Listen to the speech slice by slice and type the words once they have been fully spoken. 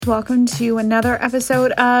Welcome to another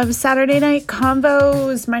episode of Saturday Night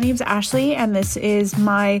Convos. My name's Ashley, and this is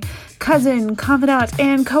my cousin, confidant,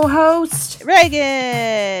 and co-host,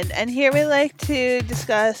 Reagan. And here we like to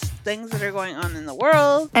discuss things that are going on in the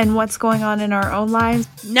world. And what's going on in our own lives.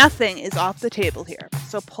 Nothing is off the table here.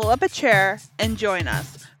 So pull up a chair and join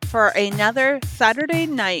us for another Saturday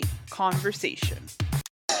night conversation.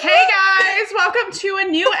 Hey guys, welcome to a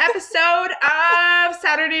new episode of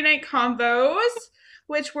Saturday Night Convos,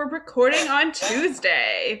 which we're recording on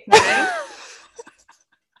Tuesday morning.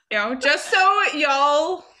 Just so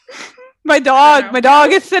y'all... My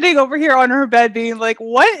dog is sitting over here on her bed being like,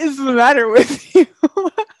 what is the matter with you?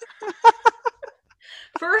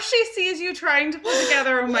 First she sees you trying to put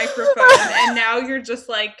together a microphone, and now you're just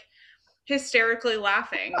like hysterically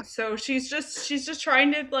laughing. So she's just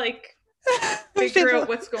trying to like figure out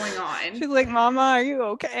what's going on. She's like, Mama, are you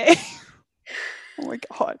okay? Oh my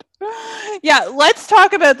God. Yeah, let's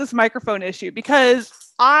talk about this microphone issue because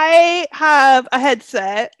I have a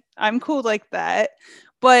headset. I'm cool like that.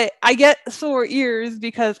 But I get sore ears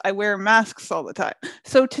because I wear masks all the time.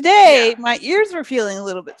 So today, my ears were feeling a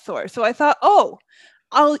little bit sore. So I thought,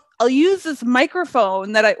 I'll use this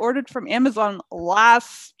microphone that I ordered from Amazon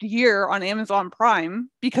last year on Amazon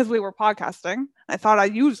Prime because we were podcasting. I thought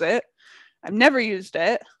I'd use it. I've never used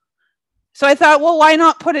it. So I thought, well, why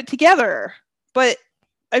not put it together? But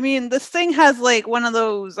I mean, this thing has like one of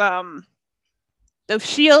those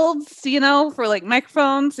shields, for like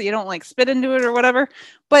microphones, so you don't like spit into it or whatever.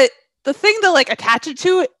 But the thing to like attach it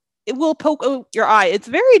to, it will poke out your eye. It's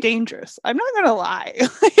very dangerous. I'm not gonna lie.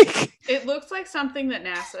 It looks like something that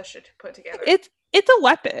NASA should put together. It's a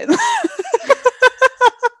weapon.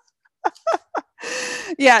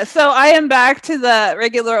 Yeah, so I am back to the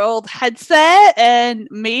regular old headset, and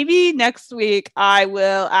maybe next week I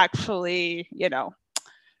will actually,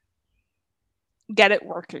 get it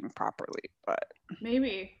working properly. But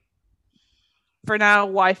maybe. For now,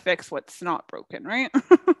 why fix what's not broken, right?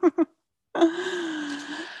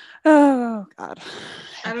 Oh, God.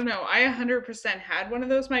 I don't know. I 100% had one of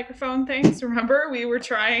those microphone things. Remember? We were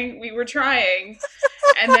trying,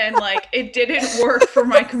 and then, like, it didn't work for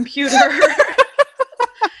my computer.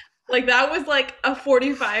 Like, that was, like, a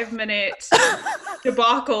 45-minute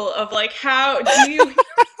debacle of, like, how do you...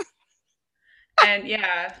 And,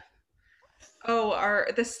 yeah...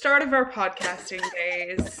 the start of our podcasting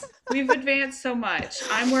days. We've advanced so much.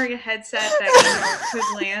 I'm wearing a headset that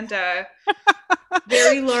could land a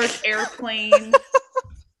very large airplane.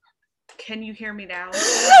 Can you hear me now?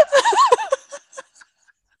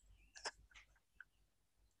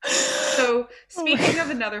 So, speaking of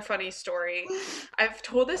another funny story, I've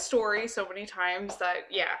told this story so many times that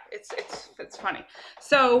it's funny.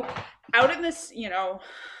 So, out in this,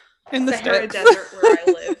 in the Sahara Desert where I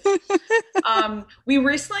live. We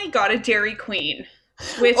recently got a Dairy Queen,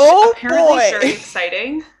 which apparently is very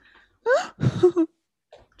exciting.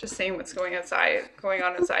 Just saying what's going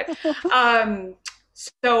on inside.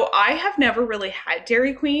 So I have never really had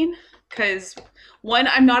Dairy Queen because, one,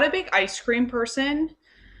 I'm not a big ice cream person.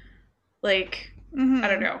 Like, I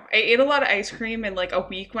don't know. I ate a lot of ice cream in like a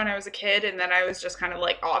week when I was a kid, and then I was just kind of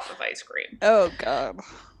like off of ice cream. Oh, God.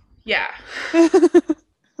 Yeah.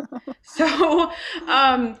 So,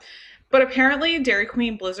 but apparently Dairy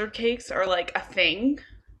Queen Blizzard cakes are like a thing.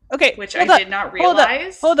 Okay. Which I did not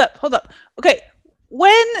realize. Hold up. Okay.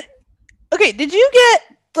 Did you get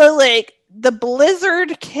the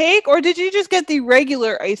Blizzard cake, or did you just get the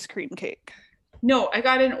regular ice cream cake? No, I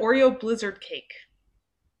got an Oreo Blizzard cake.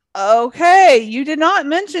 Okay. You did not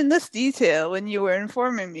mention this detail when you were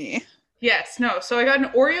informing me. Yes, no. So I got an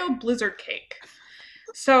Oreo Blizzard cake.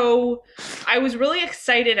 So I was really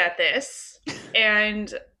excited at this,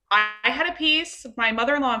 and I had a piece, my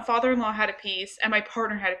mother-in-law and father-in-law had a piece, and my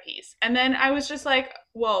partner had a piece. And then I was just like,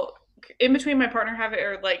 well, in between my partner have it,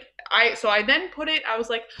 or like, I then put it, I was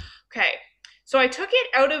like, okay. So I took it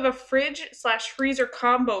out of a fridge/freezer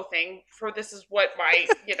combo thing this is what my,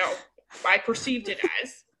 I perceived it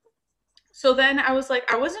as. So then I was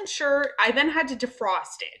like, I wasn't sure. I then had to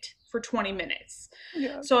defrost it for 20 minutes.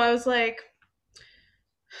 Yeah. So I was like,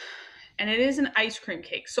 and it is an ice cream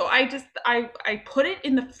cake. So I put it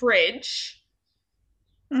in the fridge.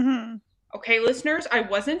 Mm-hmm. Okay, listeners, I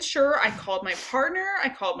wasn't sure. I called my partner. I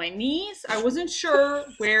called my niece. I wasn't sure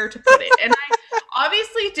where to put it. And I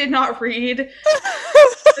obviously did not read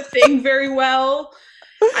the thing very well.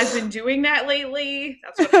 I've been doing that lately.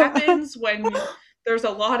 That's what happens when there's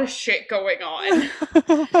a lot of shit going on.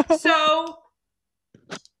 So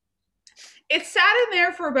it sat in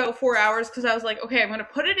there for about 4 hours because I was like, okay, I'm going to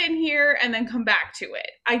put it in here and then come back to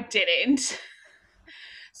it. I didn't.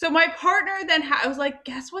 So my partner then I was like,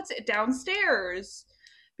 guess what's downstairs?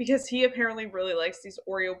 Because he apparently really likes these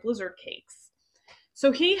Oreo Blizzard cakes.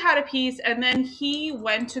 So he had a piece and then he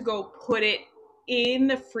went to go put it in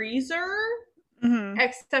the freezer. Mm-hmm.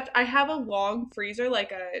 Except I have a long freezer,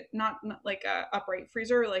 like a not like a upright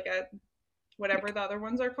freezer, like a whatever the other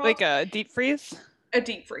ones are called. Like a deep freeze? A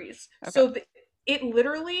deep freeze. Okay. So it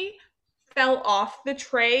literally fell off the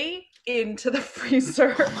tray into the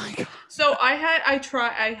freezer. Oh my God. So I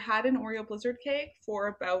had an Oreo Blizzard cake for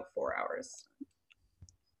about 4 hours.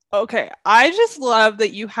 Okay, I just love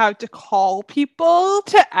that you have to call people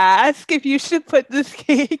to ask if you should put this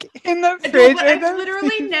cake in the fridge. I've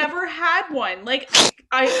literally never had one. Like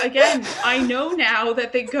I know now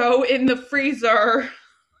that they go in the freezer.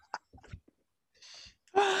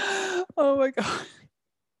 Oh my God.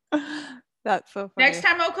 That's so funny. Next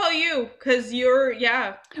time I'll call you because you're,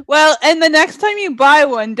 yeah. Well, and the next time you buy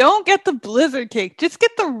one, don't get the Blizzard cake. Just get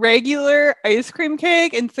the regular ice cream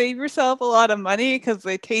cake and save yourself a lot of money because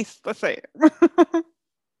they taste the same.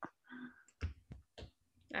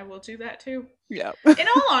 I will do that too. Yeah. In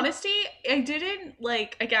all honesty, I didn't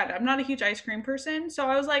again, I'm not a huge ice cream person, so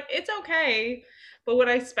I was like, it's okay. But would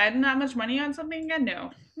I spend that much money on something again? No.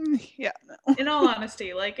 Yeah. No. In all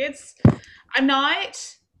honesty, I'm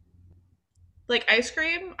not. Like ice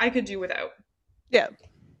cream, I could do without. Yeah.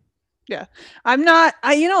 Yeah. I'm not,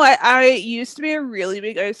 I used to be a really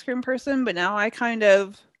big ice cream person, but now I'll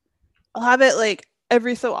have it like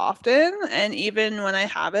every so often. And even when I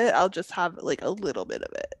have it, I'll just have like a little bit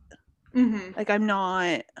of it. Mm-hmm. Like I'm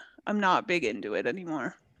not big into it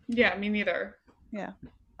anymore. Yeah, me neither. Yeah.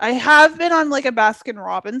 I have been on like a Baskin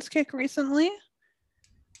Robbins kick recently.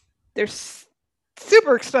 They're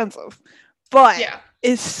super expensive, but yeah.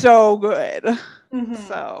 It's so good. Mm-hmm.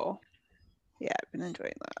 So, yeah, I've been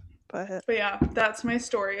enjoying that. But yeah, that's my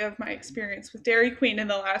story of my experience with Dairy Queen in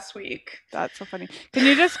the last week. That's so funny. Can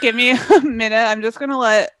you just give me a minute? I'm just going to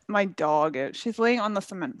let my dog out. She's laying on the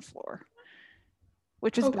cement floor,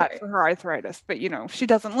 which is bad for her arthritis, but she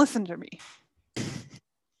doesn't listen to me.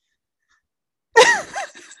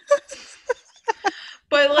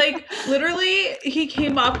 But literally, he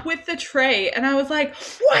came up with the tray, and I was like,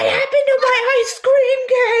 "What happened to my ice cream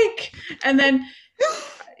cake?" And then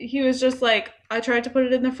he was just like, "I tried to put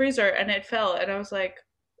it in the freezer, and it fell." And I was like,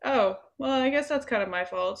 "Oh, well, I guess that's kind of my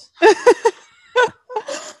fault."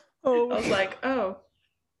 Oh. I was like, "Oh."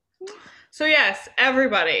 So yes,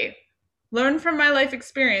 everybody, learn from my life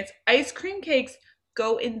experience. Ice cream cakes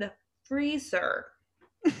go in the freezer.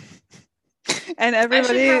 And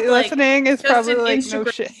everybody listening is probably like, Instagram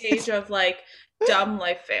no shit. Page of dumb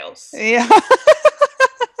life fails. Yeah.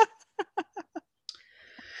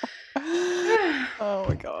 Oh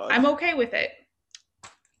my God. I'm okay with it.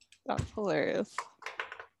 That's hilarious.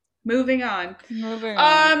 Moving on.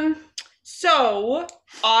 So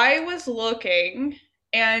I was looking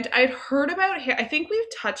and I'd heard about, I think we've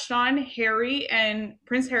touched on Prince Harry and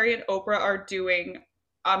Oprah are doing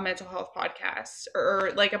a mental health podcast or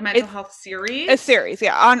a mental health series. A series,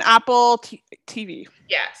 yeah, on Apple TV.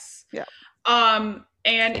 Yes. Yeah. And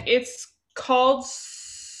it's called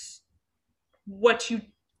what's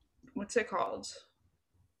it called?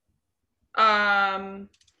 If I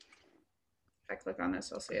click on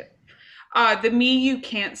this, I'll see it. The Me You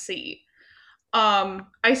Can't See.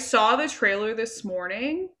 I saw the trailer this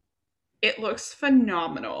morning. It looks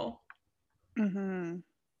phenomenal. Mm-hmm.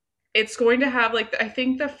 It's going to have I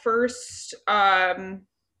think the first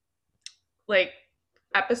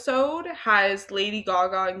episode has Lady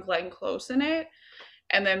Gaga and Glenn Close in it,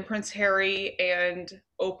 and then Prince Harry and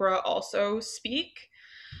Oprah also speak.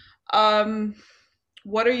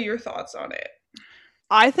 What are your thoughts on it?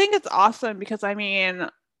 I think it's awesome because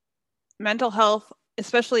mental health,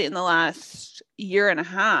 especially in the last year and a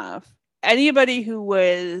half, anybody who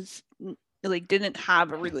was didn't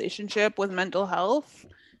have a relationship with mental health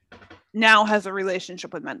now has a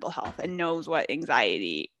relationship with mental health and knows what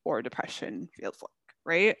anxiety or depression feels like,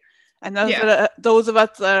 right? And those of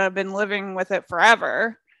us that have been living with it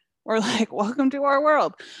forever, we're like, welcome to our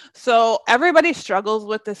world. So everybody struggles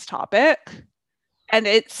with this topic, and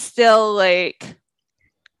it's still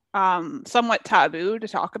somewhat taboo to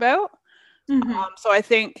talk about. Mm-hmm. So I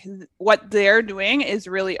think what they're doing is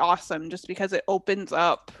really awesome just because it opens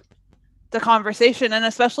up the conversation, and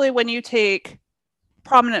especially when you take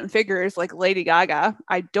prominent figures like Lady Gaga.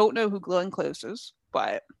 I don't know who Glenn Close is,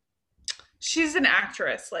 but she's an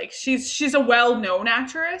actress. She's a well-known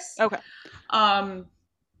actress. Okay.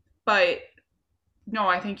 But no,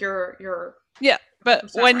 I think you're yeah. But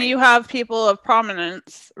when right. You have people of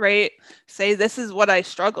prominence, right, say this is what I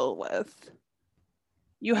struggle with,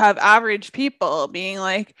 you have average people being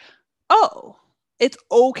like, oh, it's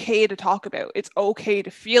okay to talk about. It's okay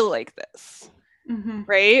to feel like this. Mm-hmm.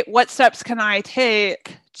 Right? What steps can I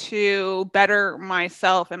take to better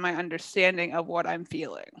myself and my understanding of what I'm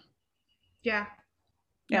feeling? Yeah.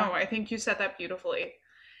 Yeah. No, I think you said that beautifully.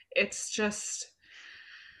 It's just,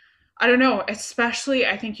 I don't know, especially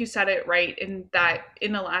I think you said it right in that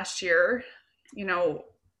in the last year, you know,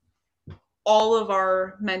 all of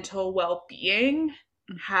our mental well-being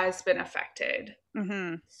has been affected.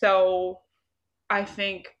 Mm-hmm. So I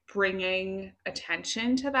think bringing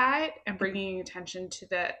attention to that and bringing attention to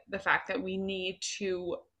the fact that we need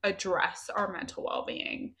to address our mental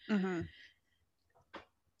well-being. Mm-hmm.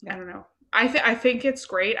 Yeah. I don't know. I think it's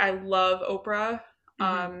great. I love Oprah.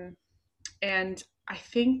 And I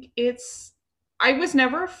think I was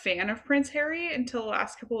never a fan of Prince Harry until the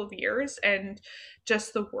last couple of years and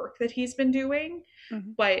just the work that he's been doing.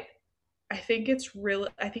 Mm-hmm. But I think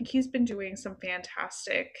I think he's been doing some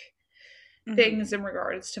fantastic Mm-hmm. things in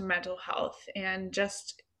regards to mental health and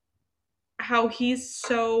just how he's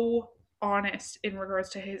so honest in regards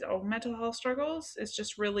to his own mental health struggles is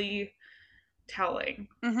just really telling.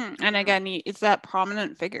 Mm-hmm. And again, it's that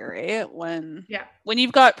prominent figure, right? When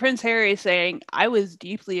you've got Prince Harry saying, I was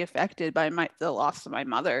deeply affected by the loss of my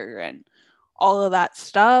mother and all of that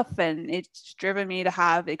stuff, and it's driven me to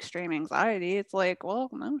have extreme anxiety. It's like, well,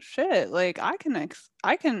 no shit. Like I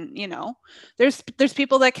can, you know, there's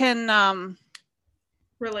people that can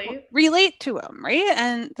relate to him, right?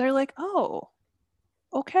 And they're like, oh,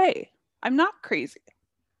 okay, I'm not crazy.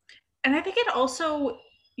 And I think it also,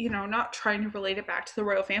 you know, not trying to relate it back to the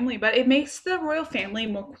royal family, but it makes the royal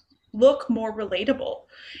family look more relatable.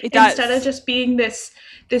 It does. Instead of just being this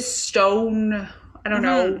stone, I don't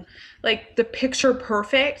know, like the picture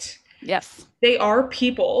perfect. Yes. They are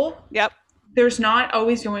people. Yep. There's not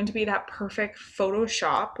always going to be that perfect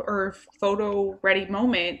Photoshop or photo ready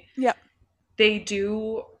moment. Yep. They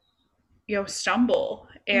do, you know, stumble.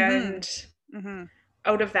 And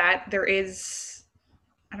out of that, there is,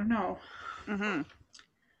 I don't know.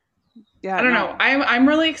 Yeah, I don't know. I'm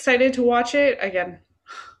really excited to watch it again.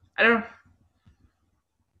 I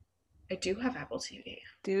do have Apple TV.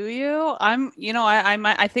 Do you?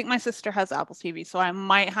 I think my sister has Apple TV, so I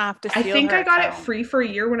might have to steal I think her I got account. it free for a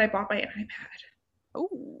year when I bought my iPad.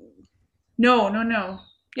 Oh. No.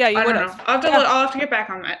 Yeah, you would have. I'll have to get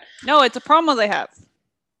back on that. No, it's a promo they have.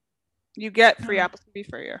 You get free Apple TV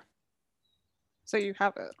for a year. So you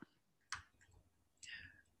have it.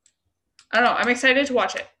 I don't know. I'm excited to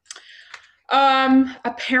watch it.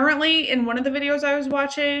 Apparently in one of the videos I was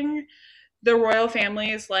watching, the royal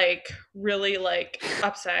family is like really like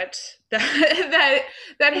upset that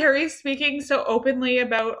Harry's speaking so openly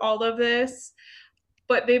about all of this.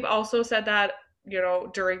 But they've also said that, you know,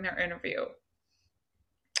 during their interview.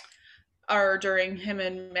 Or during him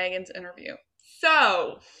and Meghan's interview.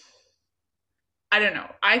 So I don't know.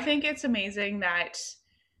 I think it's amazing that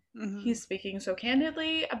he's speaking so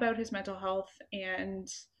candidly about his mental health. And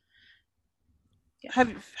yeah.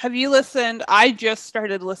 Have you listened? I just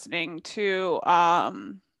started listening to a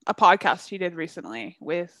podcast he did recently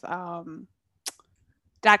with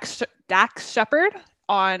Dax Shepard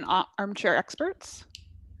on Armchair Experts.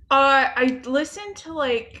 I listened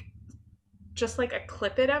to just like a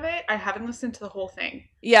clip of it. I haven't listened to the whole thing.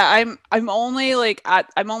 Yeah, I'm only like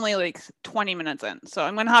 20 minutes in, so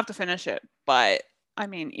I'm gonna have to finish it. But I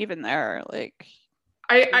mean, even there, like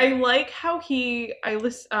I like how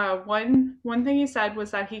one thing he said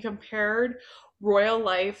was that he compared royal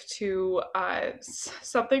life to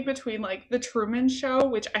something between like the Truman Show,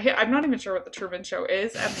 which I'm not even sure what the Truman Show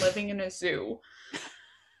is, and living in a zoo.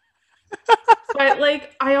 But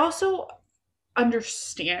like I also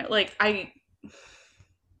understand, like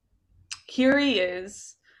here he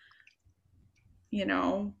is, you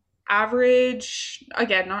know, average,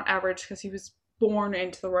 again, not average because he was born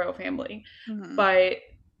into the royal family, but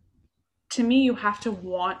to me you have to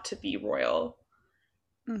want to be royal,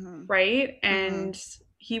 right? And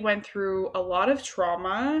he went through a lot of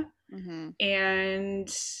trauma and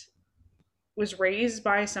was raised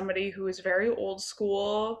by somebody who was very old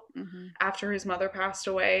school after his mother passed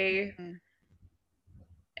away.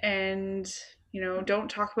 And, you know, don't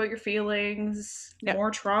talk about your feelings, more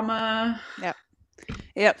trauma.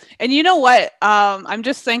 Yep. And you know what? I'm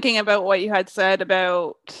just thinking about what you had said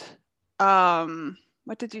about,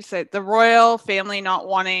 what did you say? The royal family not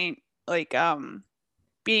wanting, like,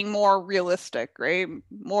 being more realistic, right?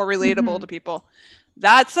 More relatable to people.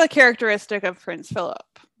 That's a characteristic of Prince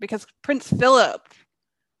Philip, because Prince Philip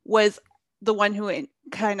was the one who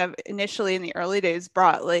kind of initially in the early days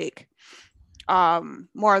brought like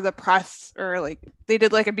more of the press, or like they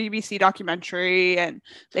did like a BBC documentary, and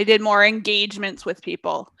they did more engagements with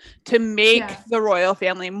people to make the royal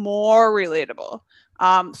family more relatable.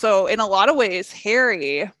 So in a lot of ways,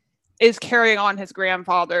 Harry is carrying on his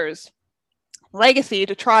grandfather's legacy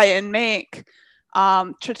to try and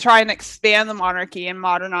expand the monarchy and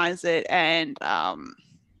modernize it and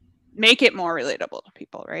make it more relatable to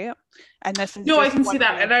people, right? And this is I can see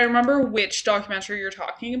that, and I remember which documentary you're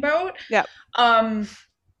talking about. Yeah.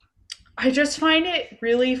 I just find it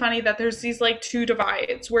really funny that there's these like two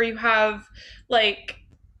divides where you have like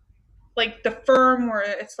the firm where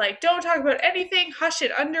it's like don't talk about anything, hush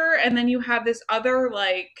it under, and then you have this other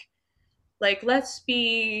like let's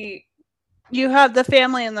be. You have the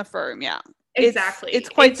family and the firm, yeah. Exactly. It's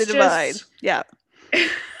quite the divide. Yeah.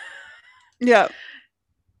 Yeah.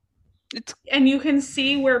 And you can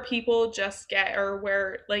see where people just get, or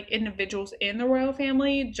where like individuals in the royal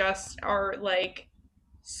family just are like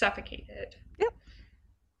suffocated. Yep.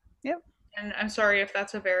 Yep. And I'm sorry if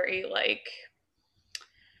that's a very like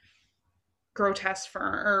grotesque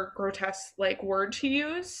like word to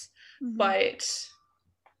use, but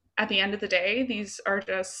at the end of the day, these are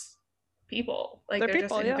just people. Like they're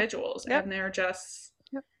just individuals, and they're just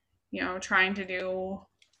trying to do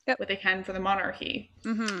what they can for the monarchy.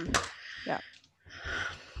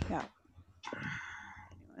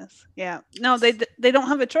 Yeah. No, they don't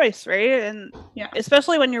have a choice, right? And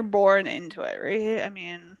especially when you're born into it, right? I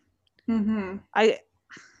mean, I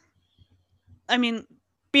mean,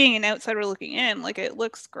 being an outsider looking in, like it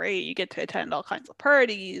looks great. You get to attend all kinds of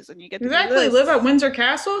parties, and you get to live at Windsor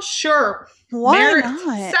Castle. Sure, why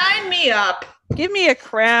not? Sign me up. Give me a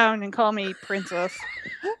crown and call me princess.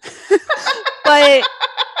 But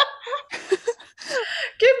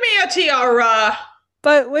give me a tiara.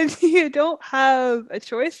 But when you don't have a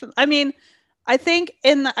choice, I mean, I think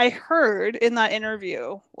I heard in that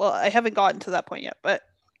interview, well, I haven't gotten to that point yet, but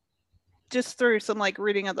just through some like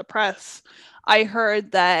reading of the press, I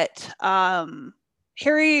heard that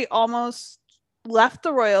Harry almost left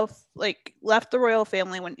the royal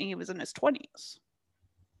family when he was in his 20s.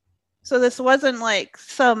 So this wasn't like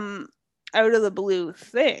some out of the blue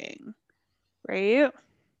thing, right?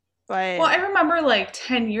 But well, I remember like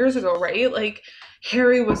 10 years ago, right? Like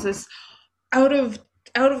Harry was this out of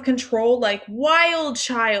control, like wild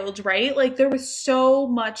child, right? Like there was so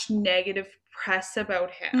much negative press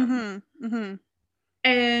about him.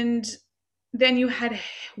 And then you had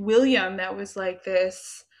William that was like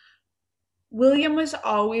this. William was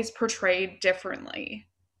always portrayed differently.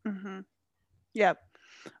 Yep.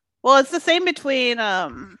 Well, it's the same between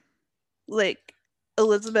like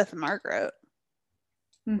Elizabeth and Margaret,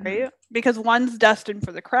 right? Because one's destined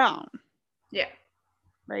for the crown. Yeah.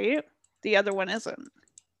 Right? The other one isn't.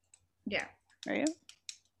 Yeah. Right? So.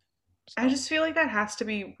 I just feel like that has to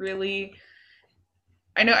be really.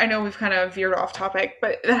 I know we've kind of veered off topic,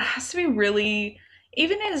 but that has to be really,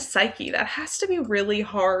 even in his psyche, that has to be really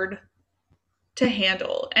hard to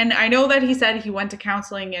handle. And I know that he said he went to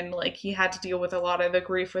counseling and like he had to deal with a lot of the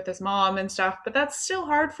grief with his mom and stuff, but that's still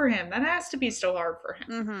hard for him. That has to be still hard for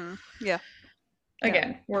him. Yeah.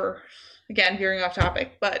 Again, we're veering off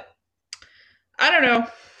topic, but I don't know.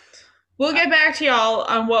 We'll get back to y'all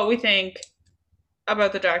on what we think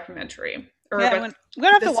about the documentary. I'm gonna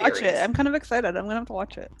have to watch it. I'm kind of excited. I'm gonna have to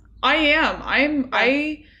watch it. I am.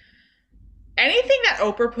 Anything that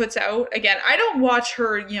Oprah puts out, again, I don't watch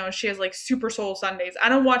her, she has like Super Soul Sundays. I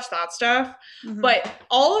don't watch that stuff. But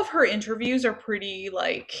all of her interviews are pretty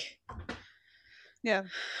like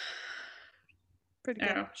pretty good. I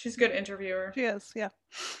don't know. She's a good interviewer. She is, yeah.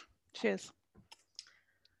 She is.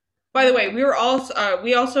 By the way, we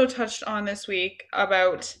also touched on this week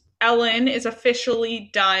about Ellen is officially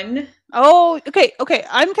done. Oh, okay.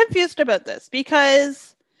 I'm confused about this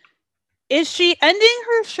because is she ending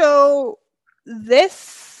her show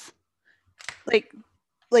this like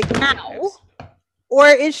now, or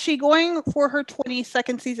is she going for her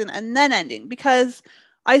 22nd season and then ending? Because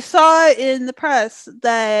I saw in the press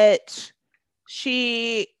that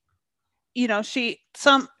she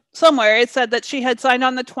somewhere it said that she had signed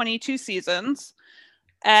on the 22 seasons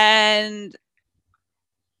and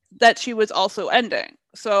that she was also ending.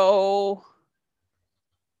 So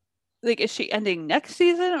like, is she ending next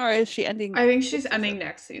season or is she ending? I think she's ending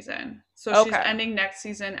next season. So she's ending next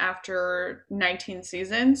season after 19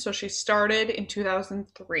 seasons. So she started in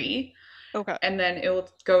 2003. Okay. And then it will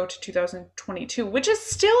go to 2022, which is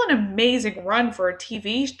still an amazing run for a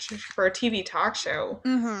TV talk show.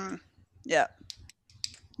 Yeah.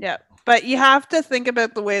 Yeah. But you have to think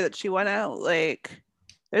about the way that she went out. Like,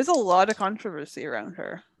 there's a lot of controversy around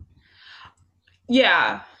her.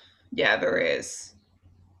 Yeah. Yeah, there is.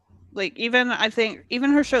 Like even I think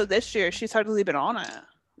even her show this year, she's hardly been on it,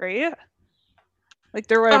 right? Like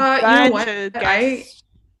there were a You know bunch what? of I guest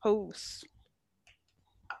hosts.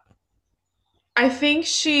 I think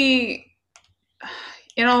she,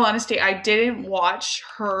 in all honesty, I didn't watch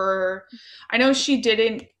her. I know she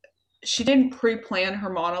didn't pre-plan her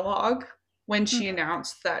monologue when she Mhm.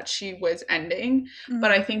 announced that she was ending,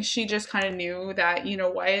 but I Mhm. think she just kind of knew that, you know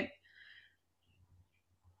what,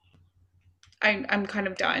 I'm kind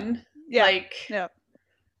of done. Yeah. Like, Yeah.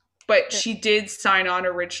 but Yeah. she did sign on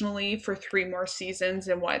originally for three more seasons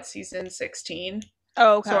in what, season 16.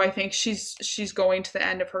 Oh, So okay. I think she's going to the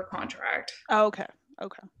end of her contract. Oh, okay.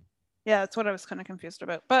 Okay. Yeah, that's what I was kind of confused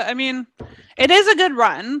about. But I mean, it is a good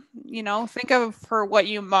run. You know, think of for what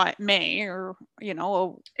you might may or you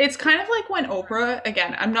know. It's kind of like when Oprah,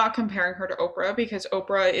 again, I'm not comparing her to Oprah because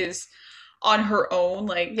Oprah is on her own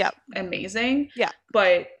like Yeah. amazing, Yeah.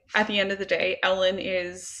 but at the end of the day, Ellen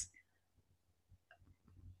is,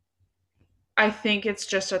 I think it's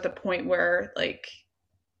just at the point where like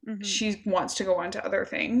Mhm. she wants to go on to other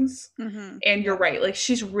things. Mhm. And you're Yeah. right, like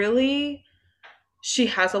she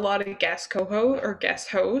has a lot of guest co-host or guest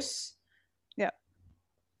hosts. Yeah.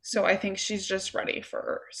 So I think she's just ready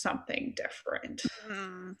for something different.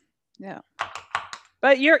 Mm. Yeah.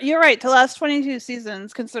 But you're right. To last 22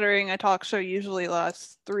 seasons, considering a talk show usually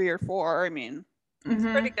lasts 3 or 4, I mean, it's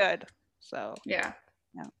pretty Mm-hmm. good. So Yeah.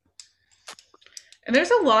 yeah. And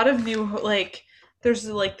there's a lot of new, like, there's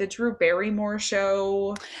like the Drew Barrymore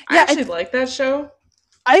show. I Yeah, actually like that show.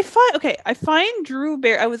 I find Drew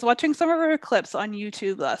Bear. I was watching some of her clips on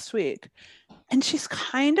YouTube last week, and she's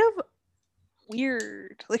kind of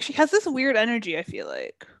weird. Like she has this weird energy, I feel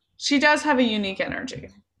like. She does have a unique energy.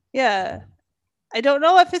 Yeah. I don't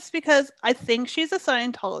know if it's because I think she's a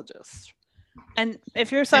Scientologist. And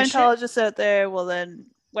if you're a Is she? Scientologist out there, well then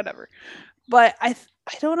whatever. But I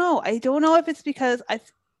don't know. I don't know if it's because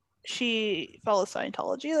she follows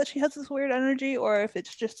Scientology that she has this weird energy or if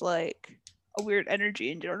it's just like a weird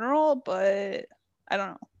energy in general, but I don't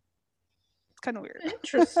know. It's kind of weird.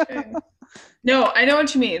 Interesting. Yeah. No, I know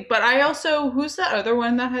what you mean. But I also, who's that other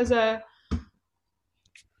one that has a,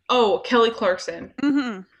 oh, Kelly Clarkson.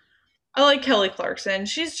 Mhm. I like Kelly Clarkson.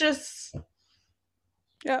 She's just,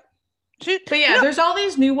 Yeah. She but you yeah, know, there's all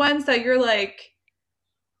these new ones that you're like,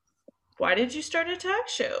 why did you start a talk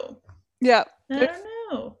show? yeah. I don't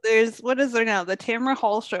know. There's what is there now? The Tamara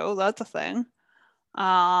Hall show, that's a thing.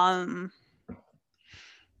 Um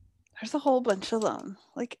there's a whole bunch of them.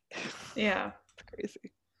 Like Yeah, it's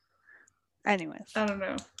crazy. Anyways. I don't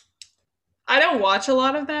know. I don't watch a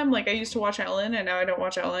lot of them. Like I used to watch Ellen, and now I don't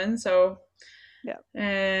watch Ellen. So, Yeah.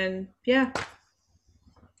 and yeah,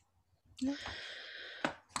 Yeah.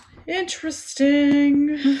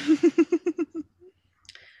 interesting.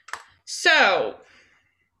 So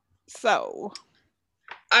So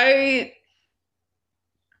I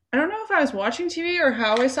I don't know if I was watching TV or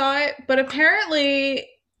how I saw it, but apparently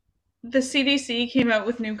the CDC came out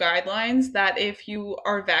with new guidelines that if you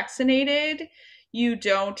are vaccinated, you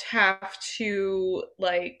don't have to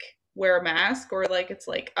like wear a mask or like it's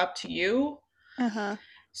like up to you. uh-huh.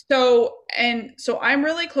 So I'm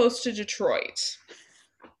really close to Detroit.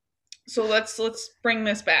 So let's bring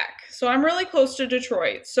this back. So I'm really close to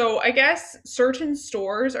Detroit. So I guess certain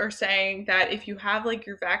stores are saying that if you have like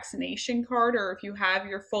your vaccination card or if you have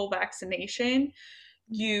your full vaccination,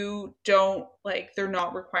 you don't like they're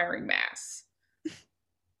not requiring masks.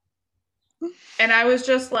 And I was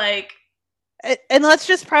just like, And let's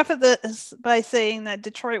just preface this by saying that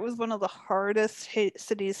Detroit was one of the hardest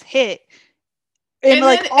cities hit in and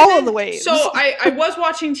like then and all of the then waves. so I was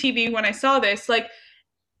watching TV when I saw this, like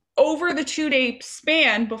over the 2 day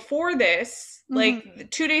span before this, like Mhm. the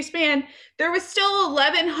 2 day span, there was still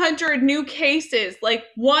 1,100 new cases, like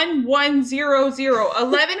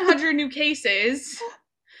 1,100 new cases.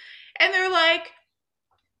 And they're like,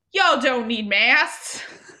 y'all don't need masks.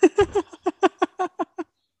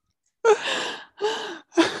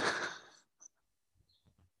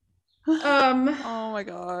 Oh my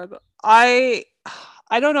god. I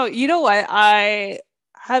don't know. You know what? And I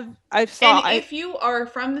if you are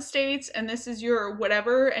from the States and this is your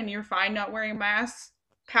whatever and you're fine not wearing a mask,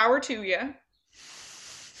 power to you.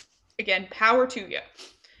 Again, power to you.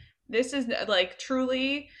 This is like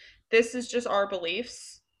truly, this is just our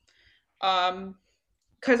beliefs.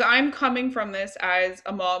 Because I'm coming from this as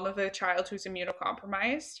a mom of a child who's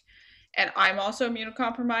immunocompromised, and I'm also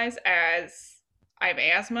immunocompromised as I have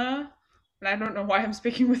asthma, and I don't know why I'm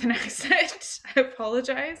speaking with an accent. I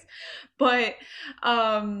apologize, but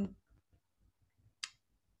um,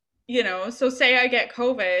 so say I get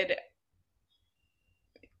COVID,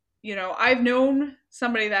 you know, I've known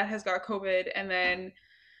somebody that has got COVID and then,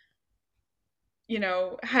 you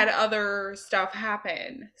know, had other stuff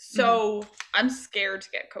happen. So I'm scared to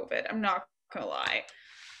get COVID. I'm not gonna lie.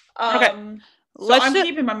 Okay. So Let's I'm just,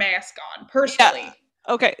 keeping my mask on yeah. personally.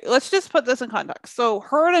 Okay, let's just put this in context. So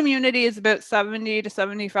herd immunity is about 70 to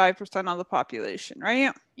 75% of the population,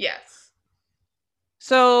 right? Yes.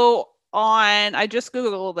 So I just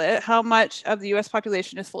Googled it, how much of the US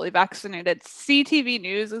population is fully vaccinated. CTV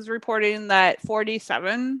News is reporting that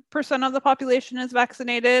 47% of the population is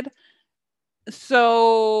vaccinated.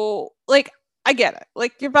 So, like, I get it.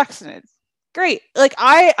 Like, you're vaccinated. Great. Like,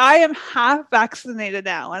 I am half vaccinated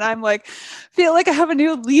now, and I'm like, feel like I have a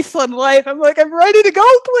new lease on life. I'm like, I'm ready to go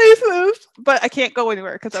places, but I can't go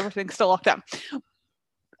anywhere because everything's still locked down.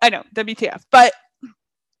 I know, WTF. But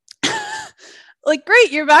like,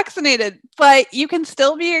 great, you're vaccinated, but you can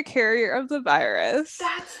still be a carrier of the virus.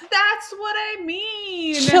 That's what I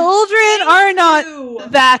mean. Children are not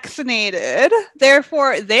vaccinated,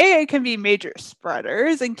 therefore they can be major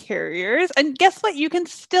spreaders and carriers. And guess what? You can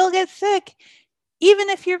still get sick even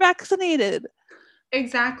if you're vaccinated.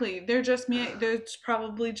 Exactly. There's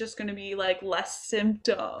probably just going to be like less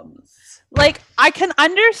symptoms. Like, I can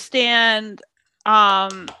understand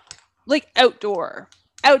like outdoor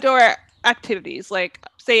activities, like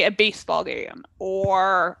say a baseball game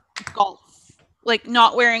or golf, like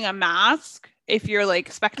not wearing a mask if you're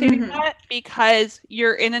like spectating that because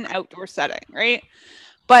you're in an outdoor setting, right?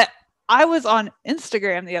 But I was on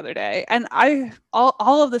Instagram the other day, and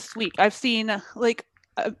all of this week I've seen like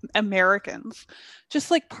Americans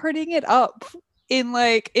just like partying it up in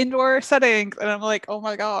like indoor settings, and I'm like, oh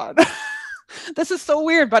my god. This is so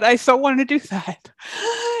weird, but I so want to do that.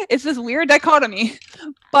 It's this weird dichotomy.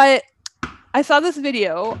 But I saw this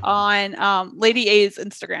video on Lady A's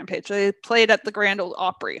Instagram page. They played at the Grand Ole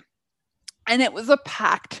Opry, and it was a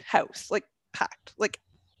packed house, like packed, like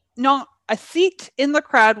not a seat in the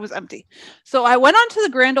crowd was empty. So I went onto the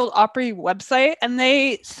Grand Ole Opry website, and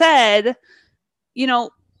they said, you know,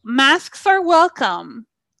 masks are welcome,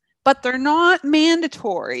 but they're not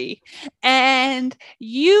mandatory, and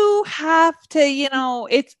you have to, you know,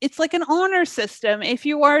 it's like an honor system. If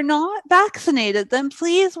you are not vaccinated, then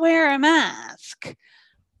please wear a mask.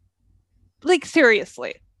 Like,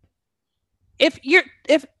 seriously, if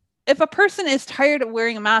a person is tired of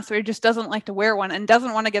wearing a mask or just doesn't like to wear one and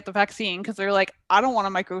doesn't want to get the vaccine because they're like, I don't want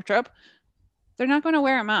a microchip, they're not going to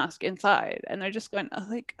wear a mask inside, and they're just going to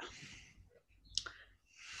like,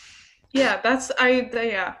 yeah,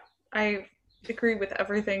 I agree with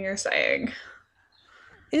everything you're saying.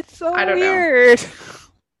 it's so weird.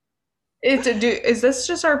 Is this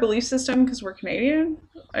just our belief system because we're Canadian?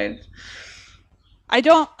 I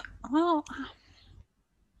don't. Well,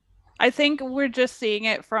 I think we're just seeing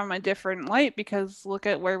it from a different light because look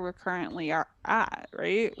at where we're currently are at,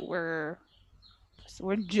 right? We're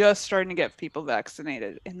just starting to get people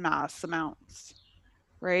vaccinated in mass amounts,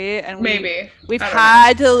 right? And we've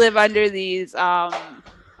had to live under these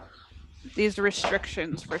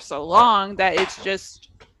restrictions for so long that it's just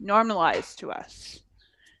normalized to us.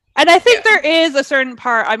 And I think there is a certain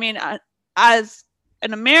part, I mean, as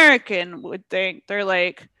an American would think, they're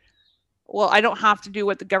like, well, I don't have to do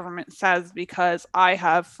what the government says because I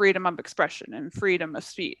have freedom of expression and freedom of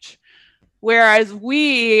speech. Whereas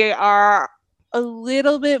we are a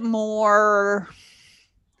little bit more,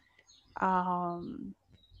 you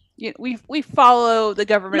know, we follow the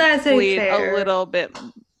government lead a little bit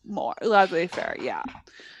more, laissez-faire, yeah.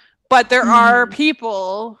 But there are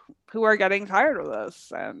people who are getting tired of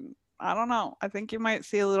this, and I don't know. I think you might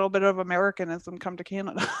see a little bit of Americanism come to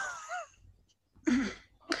Canada.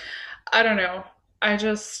 I don't know.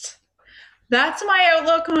 That's my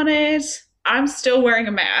outlook on it. I'm still wearing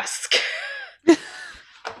a mask.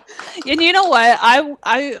 And you know what?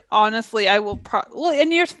 I honestly, I will well,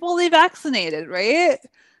 and you're fully vaccinated, right?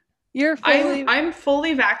 I'm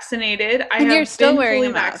fully vaccinated. I have you're still been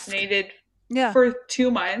fully vaccinated for 2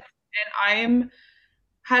 months, and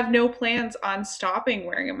have no plans on stopping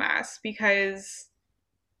wearing a mask because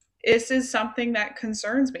this is something that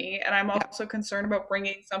concerns me, and I'm also concerned about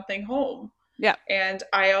bringing something home. Yeah. And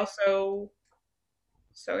I also,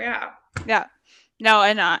 so yeah. Yeah. No,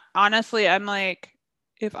 and honestly, I'm like,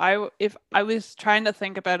 if I was trying to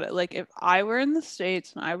think about it, like if I were in the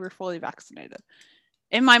States and I were fully vaccinated,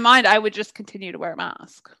 in my mind, I would just continue to wear a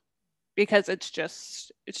mask because it's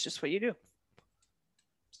just what you do.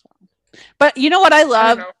 So. But you know what I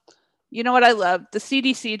love? You know what I love? The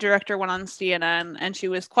CDC director went on CNN and she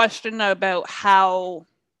was questioned about how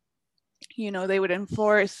they would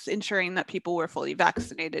enforce ensuring that people were fully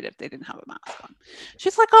vaccinated if they didn't have a mask on.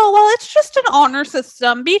 She's like, oh, well, it's just an honor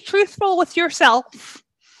system. Be truthful with yourself.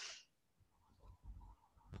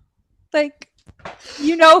 Like,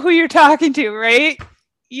 you know who you're talking to, right?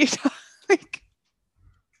 Like,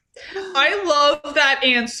 I love that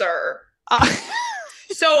answer.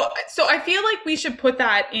 So I feel like we should put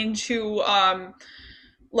that into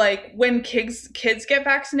like when kids get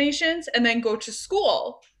vaccinations and then go to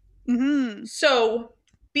school. mm-hmm. So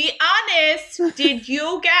be honest, did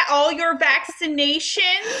you get all your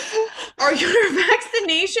vaccinations? Are your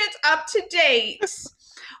vaccinations up to date?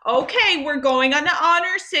 Okay, we're going on the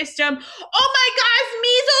honor system. Oh my gosh,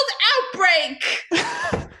 measles outbreak.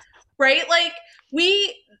 Right? Like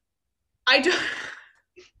I don't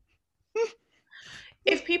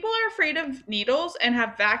if people are afraid of needles and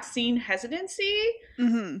have vaccine hesitancy,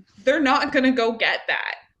 mm-hmm. they're not going to go get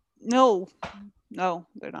that. No,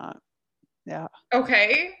 they're not. Yeah.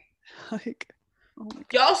 Okay. Like, oh my God.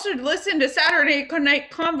 Y'all should listen to Saturday Night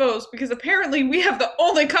Convos because apparently we have the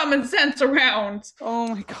only common sense around.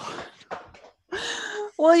 Oh my God.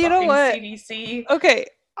 Well, you know what? CDC. Okay,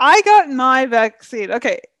 I got my vaccine.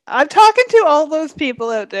 Okay, I'm talking to all those people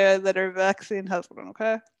out there that are vaccine hesitant,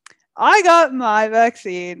 okay? I got my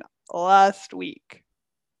vaccine last week.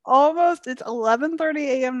 Almost, it's 11:30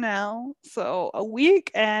 a.m. now, so a week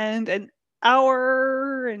and an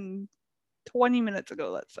hour and 20 minutes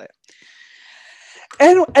ago, let's say.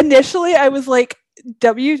 And initially I was like,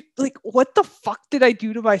 what the fuck did I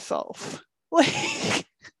do to myself? Like,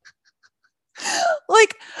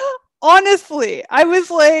 honestly, I was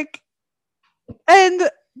like, and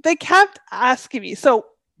they kept asking me. So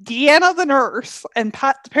Deanna, the nurse, and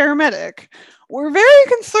Pat, the paramedic, were very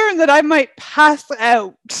concerned that I might pass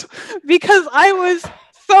out because I was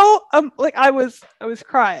so I was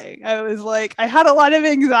crying. I was like, I had a lot of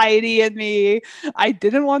anxiety in me. I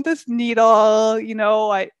didn't want this needle.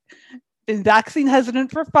 I been vaccine hesitant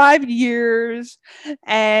for 5 years,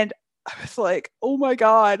 and I was like, oh my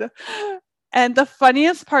God. And the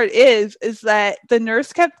funniest part is that the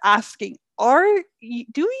nurse kept asking, do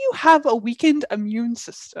you have a weakened immune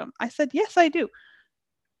system? I said, yes, I do.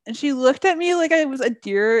 And she looked at me like I was a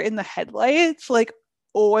deer in the headlights, like,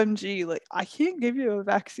 OMG, like, I can't give you a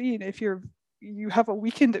vaccine if you have a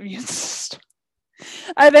weakened immune system.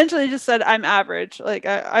 I eventually just said, I'm average. Like,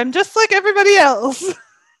 I'm just like everybody else.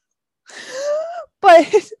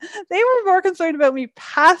 But they were more concerned about me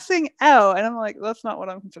passing out. And I'm like, that's not what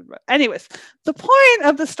I'm concerned about. Anyways, the point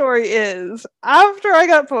of the story is, after I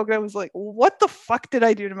got poked, I was like, what the fuck did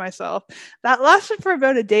I do to myself? That lasted for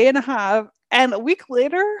about a day and a half. And a week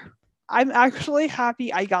later, I'm actually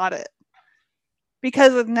happy I got it.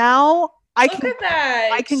 Because now I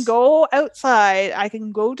can go outside, I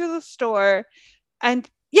can go to the store, and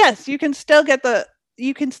yes, you can still get the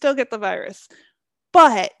virus.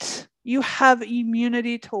 But you have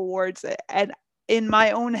immunity towards it. And in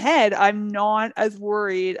my own head, I'm not as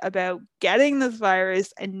worried about getting this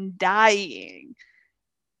virus and dying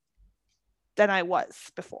than I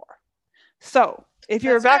was before. So if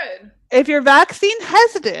you're vaccine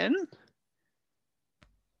hesitant,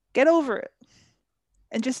 get over it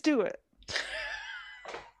and just do it.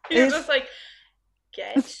 You're just like,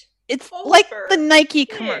 it's like the Nike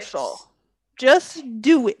commercial. Just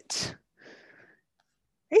do it.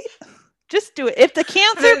 Right? Just do it. If the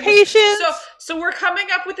cancer patients... So we're coming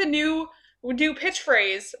up with a new pitch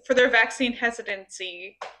phrase for their vaccine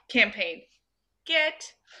hesitancy campaign.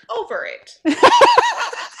 Get over it.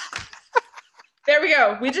 There we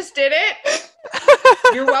go. We just did it.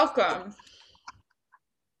 You're welcome.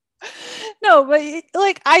 No, but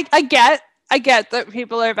like I get that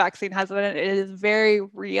people are vaccine hesitant. It is very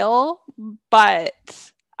real, but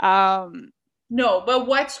no, but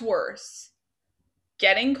what's worse?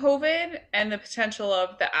 Getting COVID and the potential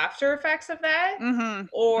of the after effects of that, mm-hmm.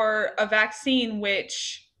 or a vaccine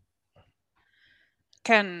which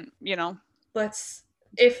can,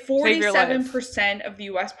 if 47% of the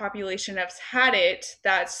US population has had it,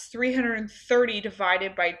 that's 330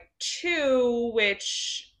 divided by 2,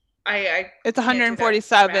 which it's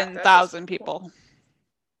 147,000 people.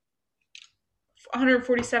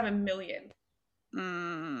 147 million.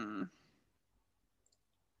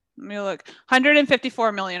 Let me look.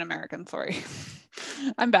 154 million Americans. Sorry.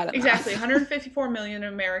 I'm bad at exactly. math. 154 million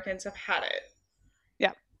Americans have had it.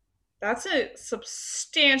 Yeah. That's a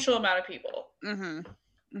substantial amount of people. Mm-hmm.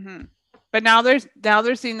 Mm-hmm. But now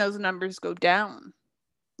they're seeing those numbers go down,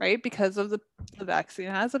 right? Because of the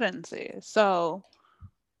vaccine hesitancy. So,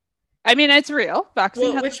 I mean, it's real.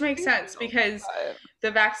 Which makes sense because the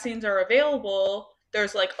vaccines are available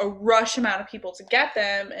there's like a rush amount of people to get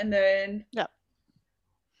them, and then Yep.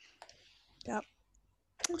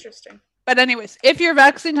 Interesting. But anyways, if you're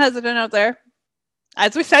vaccine hesitant out there,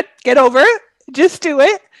 as we said, get over it. Just do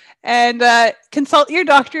it, and consult your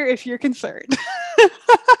doctor if you're concerned.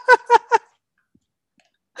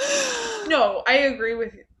 No, I agree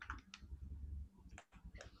with you.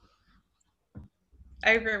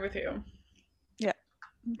 I agree with you. Yeah.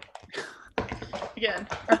 Again,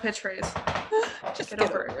 our pitch phrase. Just get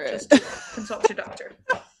over it. Just do it. Consult your doctor.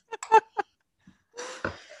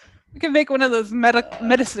 We can make one of those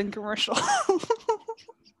medicine commercials.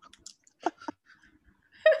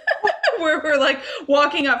 Where we're like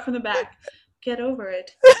walking up from the back. Get over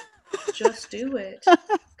it. Just do it.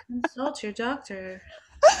 Consult your doctor.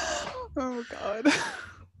 Oh God.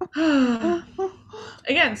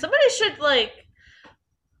 Again, somebody should like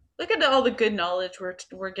look at all the good knowledge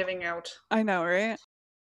we're giving out. I know, right?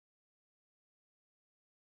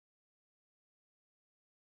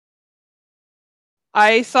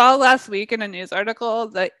 I saw last week in a news article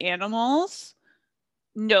that animals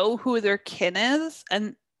know who their kin is,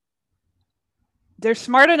 and they're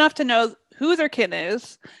smart enough to know who their kin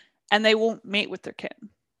is, and they won't mate with their kin.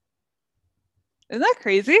 Isn't that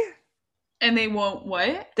crazy? And they won't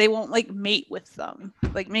what? They won't like mate with them,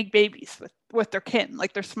 like make babies with their kin.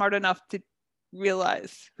 Like they're smart enough to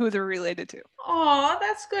realize who they're related to. Aw,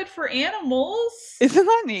 that's good for animals. Isn't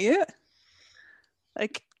that neat?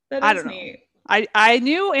 Like, I don't know. Neat. I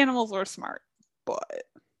knew animals were smart, but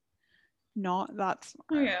not that smart.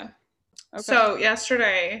 Oh yeah. Okay. So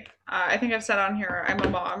yesterday, I think I've said on here, I'm a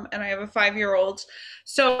mom and I have a 5-year-old.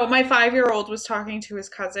 So my 5-year-old was talking to his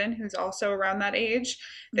cousin, who's also around that age.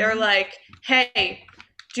 They're like, "Hey,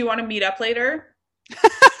 do you want to meet up later?"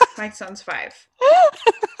 My son's 5.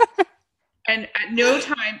 And at no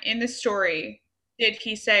time in the story did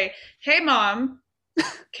he say, "Hey, Mom,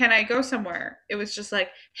 can I go somewhere?" It was just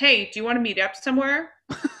like, "Hey, do you want to meet up somewhere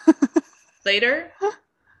later?"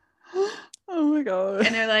 Oh my God.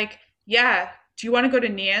 And they're like, "Yeah, do you want to go to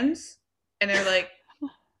Nan's?" And they're like,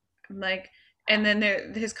 I'm like, and then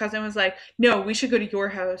his cousin was like, "No, we should go to your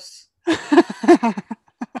house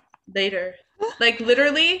later." Like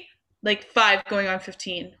literally, like 5 going on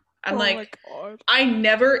 15. I'm like, I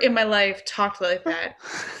never in my life talked like that.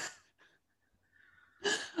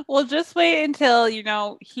 Well, just wait until,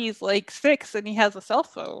 he's like 6 and he has a cell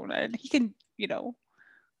phone and he can,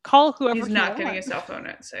 call whoever He's not getting a cell phone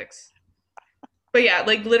at 6. But yeah,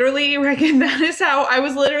 like literally, reckon that is how I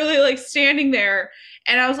was literally like standing there,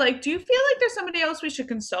 and I was like, "Do you feel like there's somebody else we should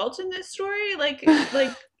consult in this story, like in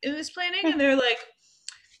this planning?" And they're like,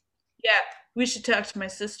 "Yeah, we should talk to my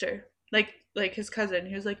sister." Like his cousin,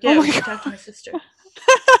 he was like, "Yeah, we should talk to my sister."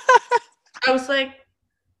 I was like,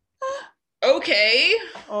 "Okay."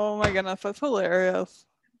 Oh my goodness, that's hilarious.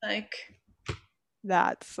 Like,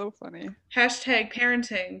 that's so funny.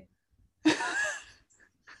 #parenting.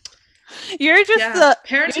 You're just the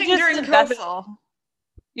parenting during COVID. Vessel.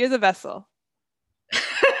 You're the vessel.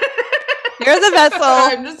 You're the vessel.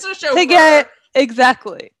 I'm just a chauffeur.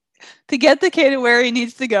 To get the kid where he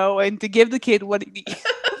needs to go and to give the kid what he needs.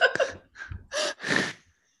 Oh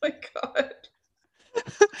my God.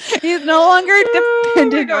 He's no longer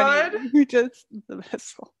dependent on you. You're just the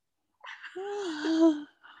vessel.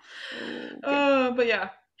 But yeah.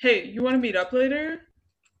 Hey, you want to meet up later?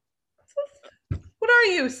 What are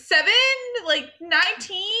you, 7? Like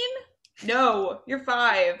 19? No, you're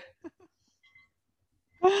 5.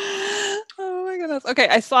 Oh my goodness. Okay,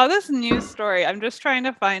 I saw this news story. I'm just trying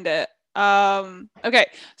to find it. Okay,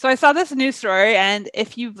 so I saw this news story, and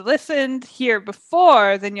if you've listened here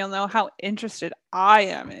before, then you'll know how interested I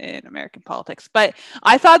am in American politics. But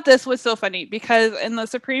I thought this was so funny because in the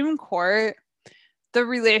Supreme Court, the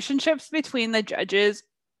relationships between the judges,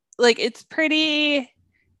 like it's pretty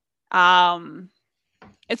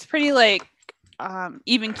like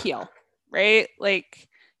even keel, right? Like,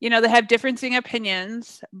 they have differing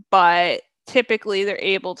opinions, but typically they're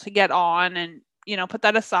able to get on and, put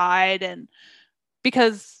that aside. And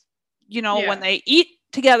because, when they eat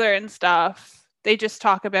together and stuff, they just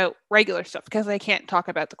talk about regular stuff because they can't talk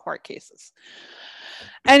about the court cases.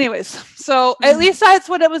 Anyways, so at least that's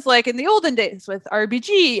what it was like in the olden days with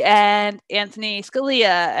RBG and Anthony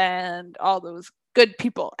Scalia and all those good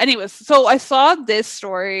people. Anyways, so I saw this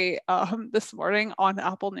story this morning on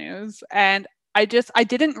Apple News, and I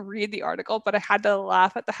didn't read the article, but I had to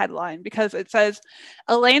laugh at the headline because it says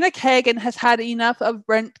Elena Kagan has had enough of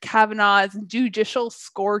Brett Kavanaugh's judicial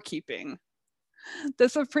scorekeeping. The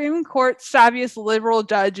Supreme Court's savviest liberal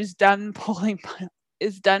judge is done pulling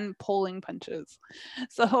punches.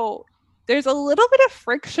 So there's a little bit of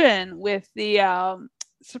friction with the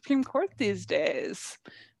Supreme Court these days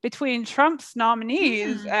between Trump's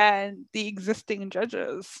nominees and the existing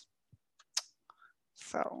judges.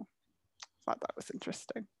 So I thought that was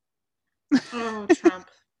interesting. Oh, Trump.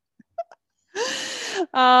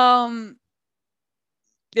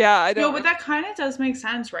 Yeah, I don't. No, but that kind of does make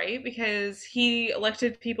sense, right? Because he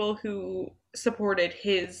elected people who supported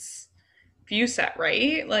his view set,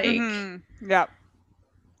 right? Like,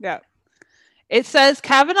 yeah. It says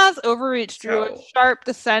Kavanaugh's overreach drew a sharp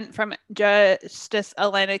dissent from Justice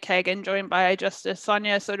Elena Kagan, joined by Justice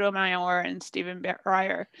Sonia Sotomayor and Stephen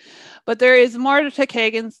Breyer. But there is more to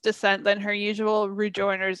Kagan's dissent than her usual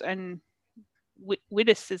rejoinders and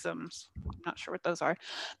witticisms. I'm not sure what those are.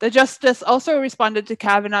 The justice also responded to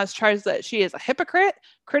Kavanaugh's charge that she is a hypocrite,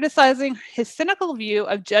 criticizing his cynical view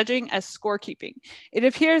of judging as scorekeeping. It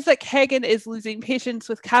appears that Kagan is losing patience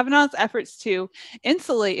with Kavanaugh's efforts to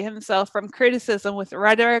insulate himself from criticism with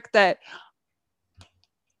rhetoric that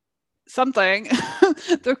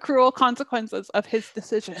the cruel consequences of his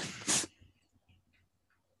decisions.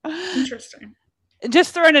 Interesting.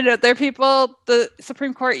 Just throwing it out there, people, the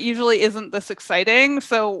Supreme Court usually isn't this exciting.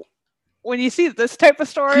 So when you see this type of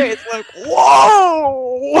story, it's like,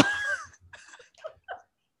 whoa!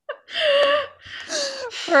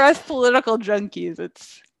 For us political junkies,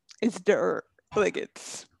 it's dirt. Like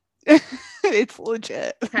it's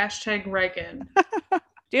legit. Hashtag Reagan. Do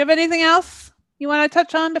you have anything else you want to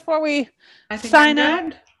touch on before we sign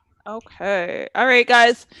out? Okay. All right,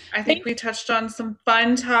 guys. I think we touched on some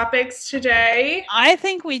fun topics today. I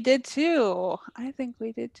think we did too.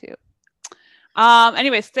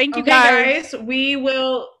 Anyways, thank you guys. We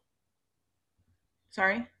will.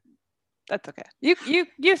 Sorry. That's okay.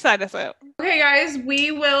 You sign us out. Okay, guys.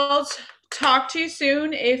 We will talk to you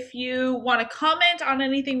soon. If you want to comment on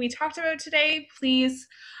anything we talked about today, please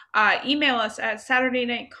email us at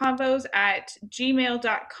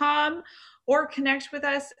SaturdayNightConvos@gmail.com. or connect with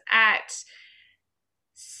us at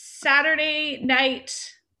Saturday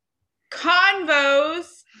Night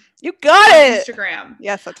Convos. You got it. Instagram.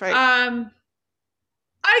 Yes, that's right.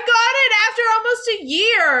 I got it after almost a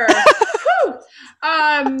year.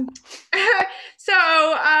 So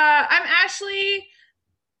I'm Ashley.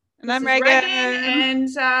 And I'm Reagan. And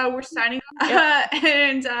we're signing off.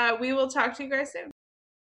 And we will talk to you guys soon.